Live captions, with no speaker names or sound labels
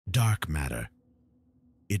Dark matter.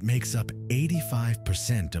 It makes up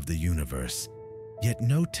 85% of the universe, yet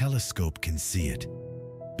no telescope can see it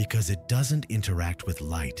because it doesn't interact with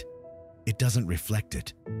light. It doesn't reflect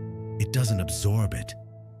it. It doesn't absorb it.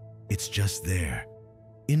 It's just there,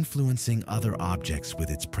 influencing other objects with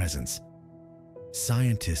its presence.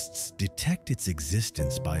 Scientists detect its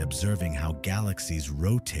existence by observing how galaxies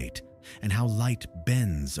rotate and how light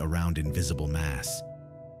bends around invisible mass.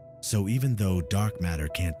 So even though dark matter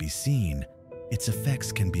can't be seen, its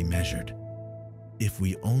effects can be measured. If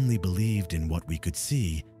we only believed in what we could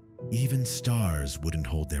see, even stars wouldn't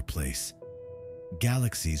hold their place.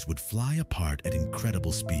 Galaxies would fly apart at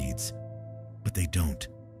incredible speeds, but they don't,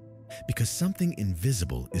 because something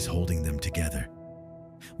invisible is holding them together.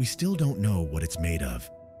 We still don't know what it's made of.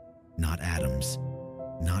 Not atoms,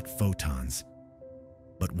 not photons.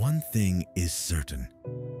 But one thing is certain.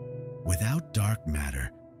 Without dark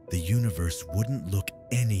matter, the universe wouldn't look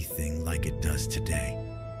anything like it does today.